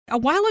a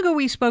while ago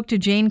we spoke to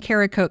Jane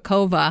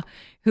Karakokova,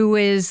 who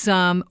is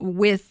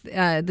with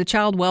the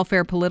Child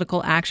Welfare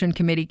Political Action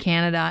Committee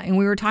Canada, and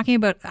we were talking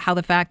about how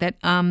the fact that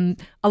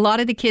a lot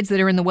of the kids that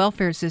are in the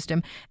welfare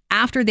system,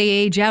 after they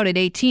age out at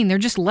 18, they're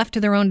just left to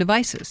their own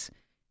devices.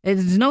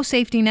 There's no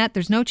safety net.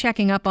 There's no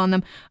checking up on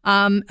them.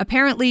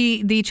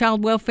 Apparently, the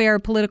Child Welfare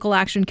Political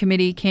Action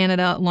Committee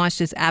Canada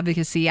launched its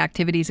advocacy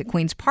activities at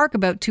Queen's Park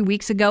about 2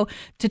 weeks ago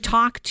to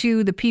talk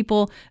to the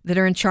people that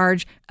are in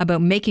charge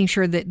about making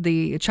sure that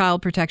the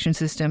child protection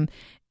system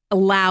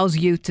allows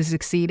youth to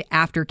succeed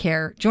after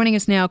care. Joining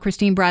us now,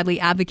 Christine Bradley,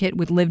 advocate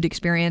with lived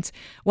experience.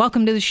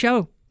 Welcome to the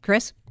show,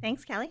 Chris.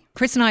 Thanks, Callie.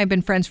 Chris and I have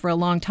been friends for a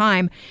long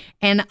time,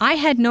 and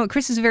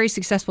Chris is a very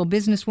successful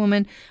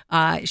businesswoman.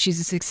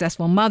 She's a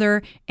successful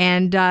mother,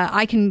 and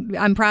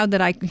I'm proud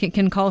that I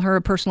can call her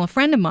a personal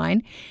friend of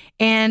mine.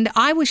 And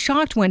I was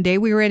shocked one day.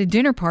 We were at a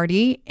dinner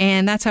party,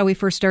 and that's how we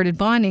first started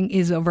bonding,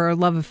 is over our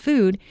love of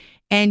food.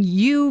 And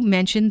you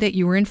mentioned that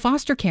you were in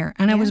foster care,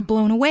 and I was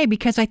blown away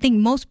because I think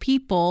most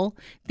people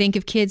think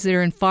of kids that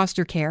are in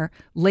foster care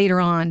later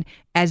on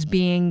as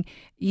being,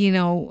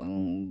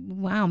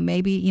 wow,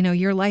 maybe,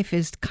 your life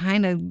is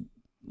kind of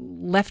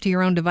left to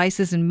your own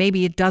devices, and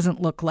maybe it doesn't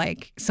look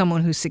like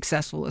someone who's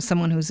successful,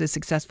 someone who's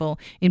successful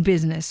in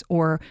business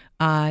or,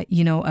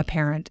 a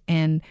parent.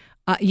 And,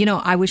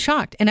 I was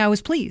shocked and I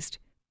was pleased,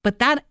 but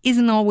that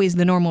isn't always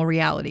the normal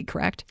reality,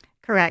 correct?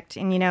 Correct.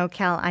 And,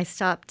 Cal, I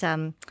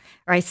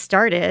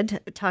started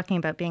talking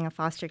about being a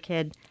foster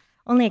kid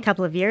only a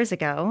couple of years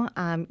ago.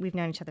 We've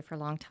known each other for a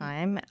long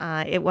time.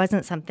 It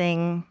wasn't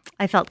something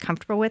I felt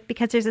comfortable with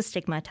because there's a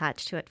stigma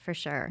attached to it for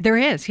sure. There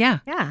is, yeah.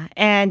 Yeah.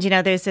 And,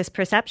 there's this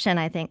perception,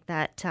 I think,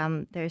 that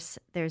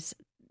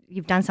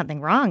you've done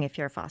something wrong if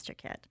you're a foster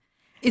kid.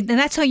 And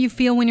that's how you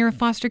feel when you're a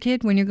foster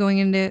kid, when you're going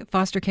into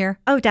foster care?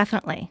 Oh,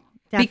 definitely.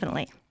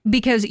 Definitely.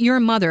 Because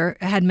your mother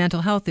had mental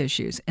health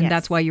issues, and Yes.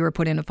 That's why you were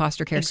put into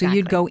foster care. Exactly. So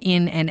you'd go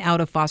in and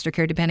out of foster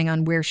care depending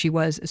on where she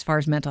was as far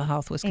as mental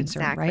health was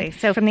concerned, Exactly. right?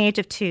 So from the age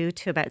of 2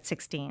 to about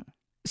 16.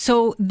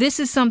 So this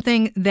is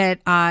something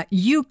that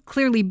you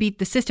clearly beat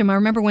the system. I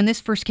remember when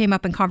this first came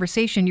up in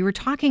conversation, you were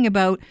talking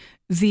about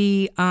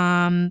the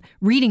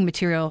reading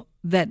material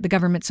that the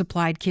government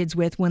supplied kids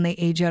with when they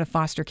age out of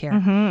foster care.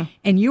 Mm-hmm.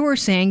 And you were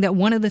saying that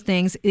one of the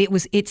things,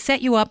 it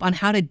set you up on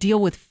how to deal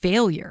with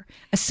failure,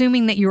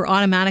 assuming that you were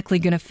automatically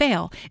going to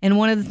fail. And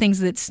one of the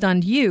things that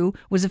stunned you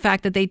was the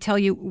fact that they tell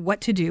you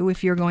what to do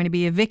if you're going to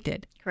be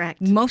evicted.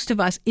 Correct. Most of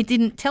us, it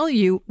didn't tell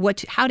you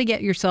how to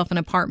get yourself an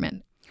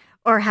apartment.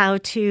 Or how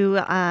to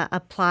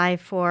apply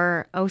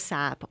for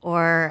OSAP,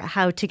 or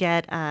how to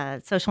get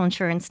a social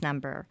insurance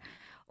number,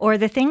 or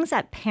the things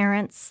that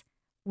parents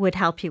would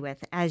help you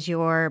with as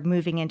you're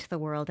moving into the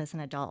world as an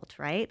adult,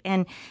 right?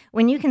 And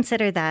when you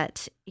consider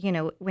that,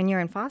 when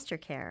you're in foster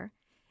care,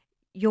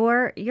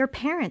 your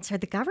parents are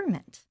the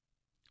government.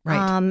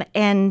 Right.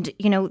 And,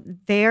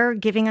 they're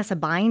giving us a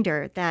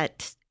binder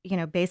that,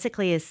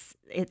 basically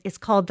it's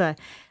called the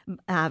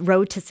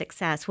Road to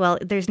Success. Well,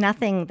 there's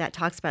nothing that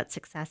talks about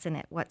success in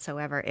it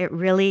whatsoever. It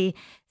really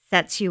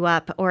sets you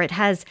up, or it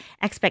has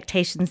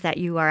expectations that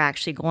you are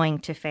actually going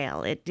to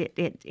fail.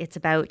 It's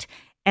about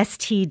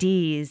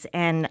STDs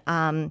and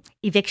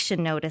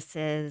eviction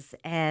notices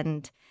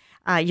and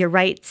your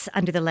rights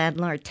under the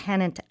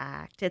Landlord-Tenant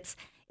Act. It's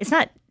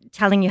not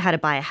telling you how to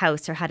buy a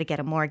house or how to get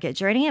a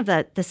mortgage or any of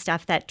the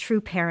stuff that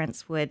true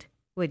parents would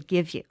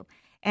give you.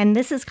 And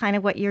this is kind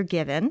of what you're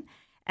given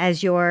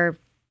as you're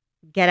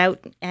get out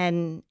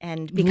and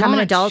become an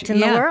adult in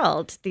the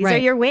world. These are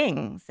your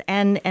wings,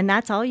 and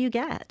that's all you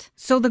get.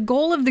 So the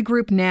goal of the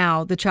group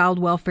now, the Child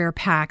Welfare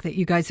PAC that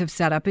you guys have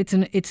set up,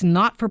 it's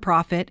not for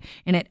profit,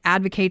 and it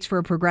advocates for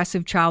a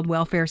progressive child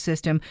welfare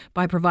system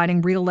by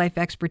providing real life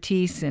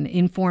expertise and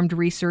informed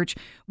research.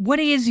 What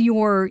is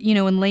your,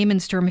 in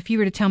layman's term, if you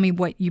were to tell me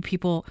what you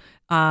people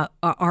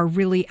are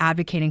really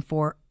advocating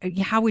for,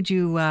 how would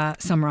you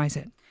summarize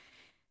it?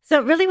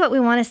 So really what we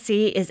want to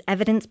see is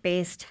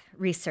evidence-based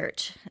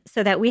research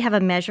so that we have a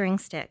measuring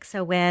stick.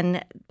 So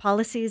when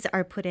policies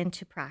are put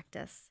into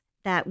practice,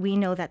 that we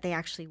know that they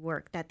actually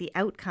work, that the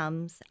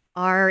outcomes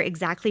are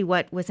exactly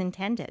what was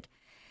intended.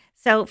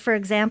 So, for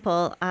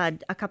example,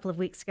 a couple of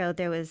weeks ago,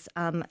 there was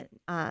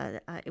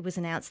it was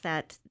announced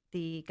that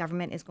the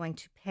government is going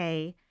to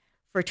pay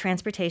for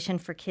transportation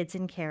for kids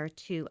in care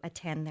to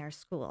attend their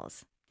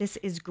schools. This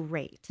is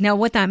great. Now,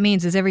 what that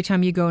means is every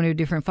time you go into a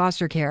different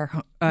foster care,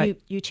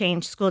 you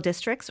change school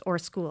districts or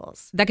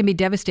schools. That can be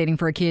devastating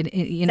for a kid.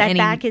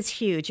 Setback is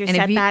huge. You're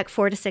set back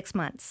 4 to 6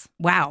 months.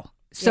 Wow.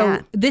 So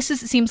this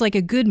seems like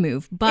a good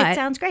move, but it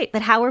sounds great.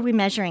 But how are we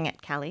measuring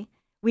it, Kelly?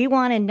 We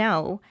want to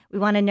know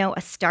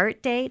a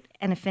start date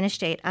and a finish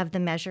date of the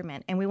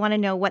measurement, and we want to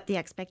know what the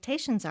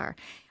expectations are.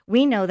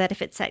 We know that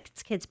if it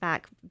sets kids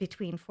back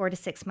between 4 to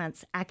 6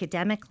 months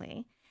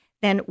academically,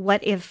 then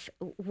what is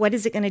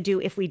it going to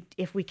do if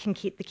we can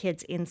keep the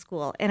kids in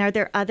school? And are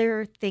there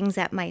other things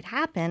that might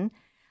happen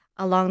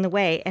along the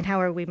way, and how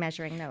are we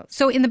measuring those?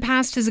 So in the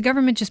past, has the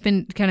government just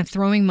been kind of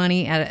throwing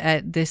money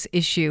at this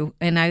issue?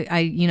 And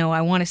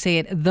I want to say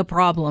it, the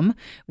problem,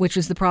 which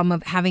was the problem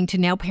of having to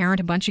now parent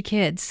a bunch of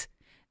kids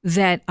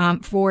that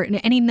for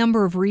any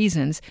number of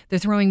reasons, they're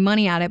throwing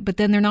money at it, but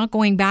then they're not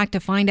going back to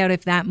find out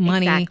if that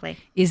money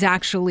is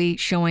actually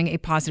showing a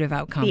positive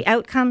outcome. The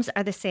outcomes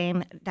are the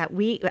same that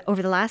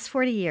over the last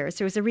 40 years,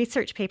 there was a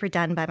research paper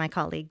done by my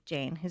colleague,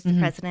 Jane, who's the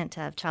president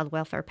of Child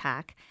Welfare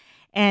PAC.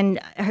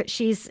 And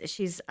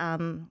she's a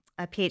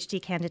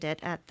PhD candidate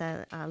at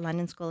the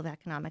London School of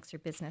Economics or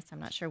Business. I'm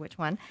not sure which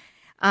one.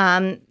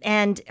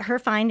 And her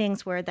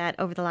findings were that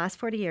over the last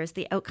 40 years,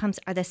 the outcomes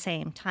are the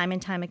same time and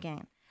time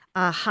again.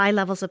 High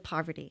levels of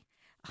poverty,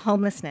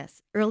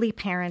 homelessness, early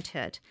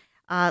parenthood,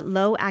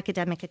 low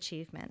academic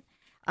achievement,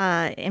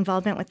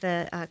 involvement with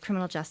the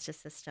criminal justice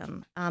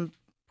system,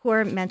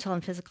 poor mental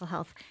and physical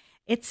health.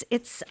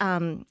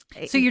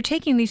 So you're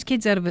taking these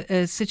kids out of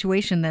a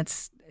situation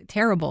that's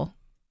terrible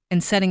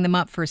and setting them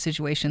up for a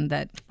situation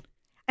that...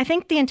 I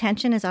think the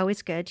intention is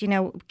always good.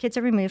 Kids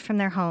are removed from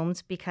their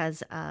homes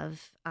because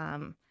of,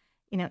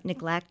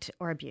 neglect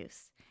or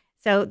abuse.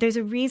 So there's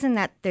a reason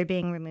that they're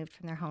being removed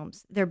from their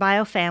homes. Their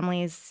bio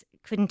families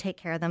couldn't take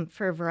care of them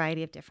for a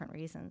variety of different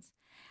reasons.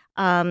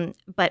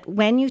 But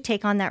when you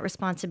take on that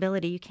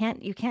responsibility, you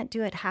can't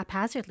do it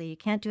haphazardly. You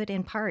can't do it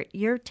in part.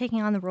 You're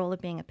taking on the role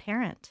of being a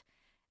parent.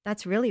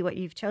 That's really what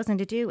you've chosen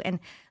to do. And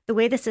the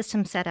way the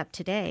system's set up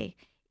today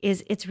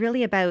is it's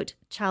really about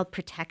child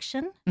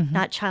protection,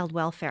 not child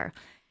welfare.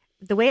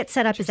 The way it's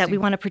set up is that we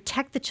want to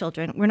protect the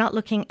children. We're not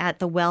looking at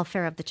the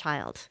welfare of the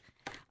child.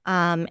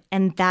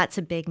 And that's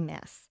a big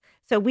miss.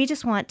 So we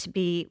just want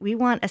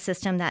a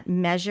system that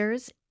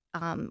measures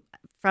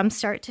from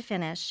start to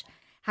finish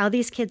how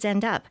these kids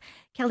end up.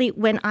 Kelly,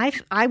 when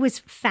I was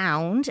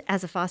found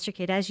as a foster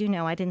kid, as you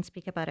know, I didn't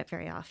speak about it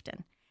very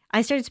often.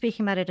 I started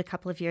speaking about it a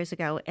couple of years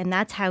ago, and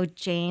that's how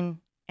Jane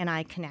and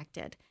I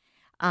connected.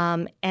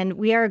 And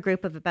we are a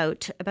group of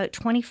about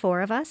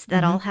 24 of us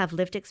that all have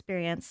lived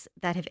experience,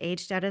 that have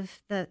aged out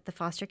of the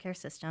foster care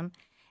system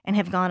and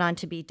have gone on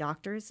to be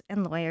doctors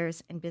and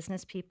lawyers and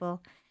business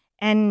people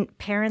and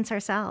parents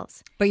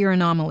ourselves. But you're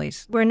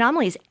anomalies. We're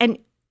anomalies. And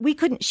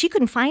she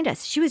couldn't find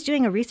us. She was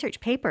doing a research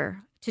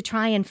paper to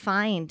try and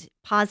find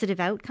positive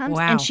outcomes,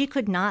 and she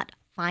could not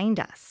find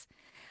us.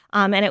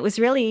 And it was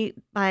really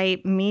by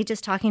me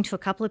just talking to a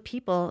couple of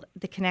people,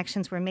 the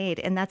connections were made.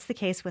 And that's the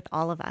case with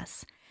all of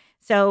us.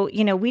 So,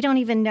 we don't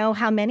even know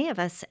how many of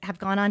us have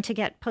gone on to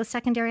get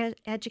post-secondary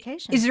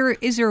education. Is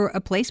there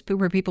a place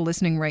where people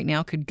listening right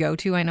now could go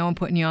to? I know I'm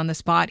putting you on the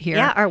spot here.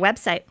 Yeah, our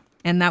website.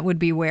 And that would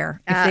be where?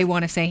 If they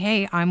want to say,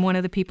 hey, I'm one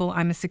of the people,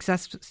 I'm a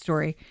success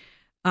story.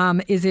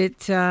 Is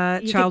it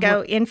You could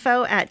go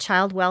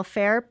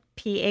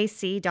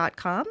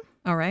info@childwelfarepac.com.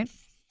 All right.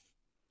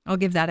 I'll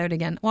give that out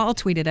again. Well, I'll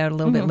tweet it out a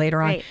little bit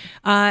later on.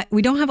 Right.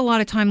 We don't have a lot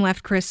of time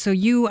left, Chris. So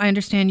I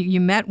understand you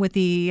met with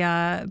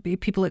the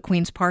people at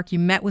Queen's Park. You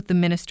met with the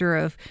Minister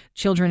of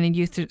Children and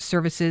Youth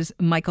Services,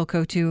 Michael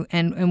Cotu.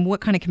 And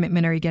what kind of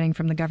commitment are you getting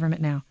from the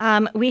government now?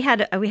 We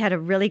had a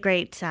really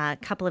great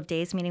couple of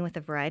days meeting with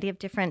a variety of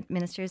different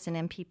ministers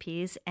and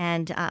MPPs,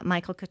 and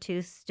Michael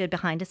Cotu stood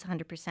behind us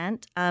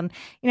 100%.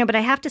 But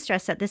I have to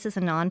stress that this is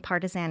a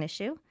nonpartisan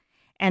issue.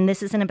 And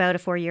this isn't about a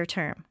 4-year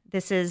term.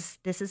 This is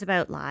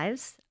about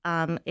lives.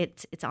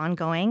 It's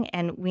ongoing,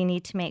 and we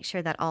need to make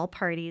sure that all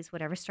parties,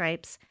 whatever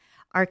stripes,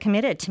 are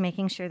committed to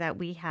making sure that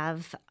we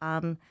have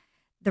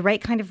the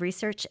right kind of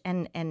research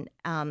and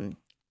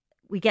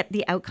we get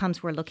the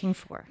outcomes we're looking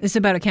for. It's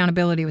about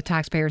accountability with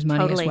taxpayers'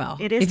 money as well.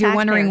 It is. If you're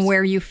wondering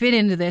where you fit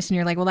into this and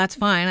you're like, well, that's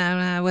fine.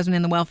 I wasn't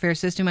in the welfare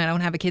system. I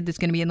don't have a kid that's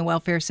going to be in the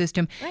welfare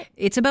system. Right.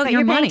 It's about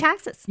your money. You're paying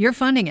taxes. You're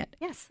funding it.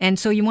 Yes. And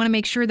so you want to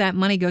make sure that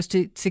money goes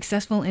to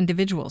successful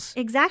individuals.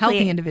 Exactly.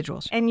 Healthy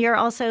individuals. And you're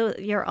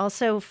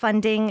also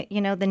funding,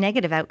 the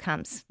negative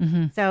outcomes.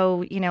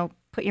 So,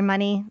 put your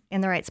money in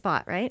the right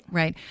spot, right?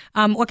 Right.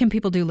 What can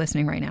people do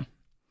listening right now?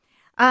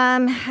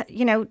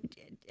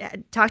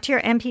 Talk to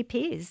your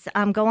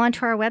MPPs. Go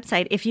onto our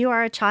website. If you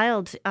are a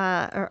child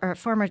or a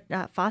former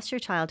foster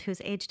child who's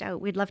aged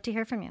out, we'd love to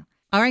hear from you.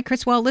 All right,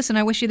 Chris. Well, listen,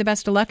 I wish you the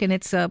best of luck, and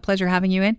it's a pleasure having you in.